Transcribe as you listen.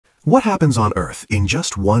What happens on Earth in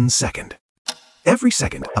just 1 second? Every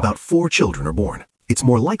second, about 4 children are born. It's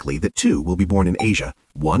more likely that 2 will be born in Asia,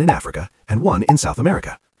 1 in Africa, and 1 in South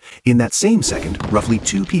America. In that same second, roughly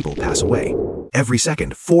 2 people pass away. Every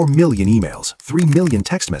second, 4 million emails, 3 million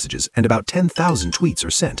text messages, and about 10,000 tweets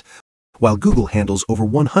are sent, while Google handles over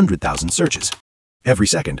 100,000 searches. Every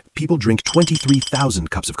second, people drink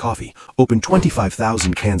 23,000 cups of coffee, open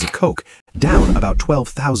 25,000 cans of Coke, down about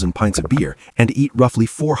 12,000 pints of beer, and eat roughly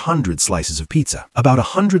 400 slices of pizza. About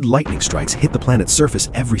 100 lightning strikes hit the planet's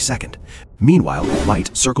surface every second. Meanwhile,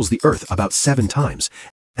 light circles the Earth about 7 times,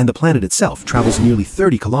 and the planet itself travels nearly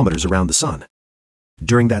 30 kilometers around the sun.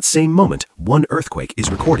 During that same moment, 1 earthquake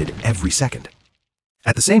is recorded every second.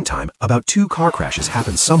 At the same time, about 2 car crashes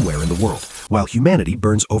happen somewhere in the world, while humanity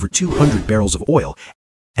burns over 200 barrels of oil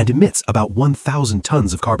and emits about 1,000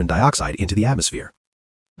 tons of carbon dioxide into the atmosphere.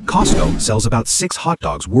 Costco sells about 6 hot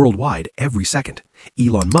dogs worldwide every second.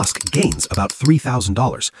 Elon Musk gains about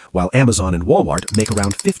 $3,000, while Amazon and Walmart make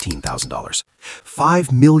around $15,000.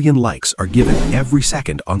 5 million likes are given every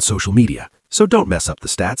second on social media, so don't mess up the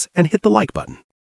stats and hit the like button.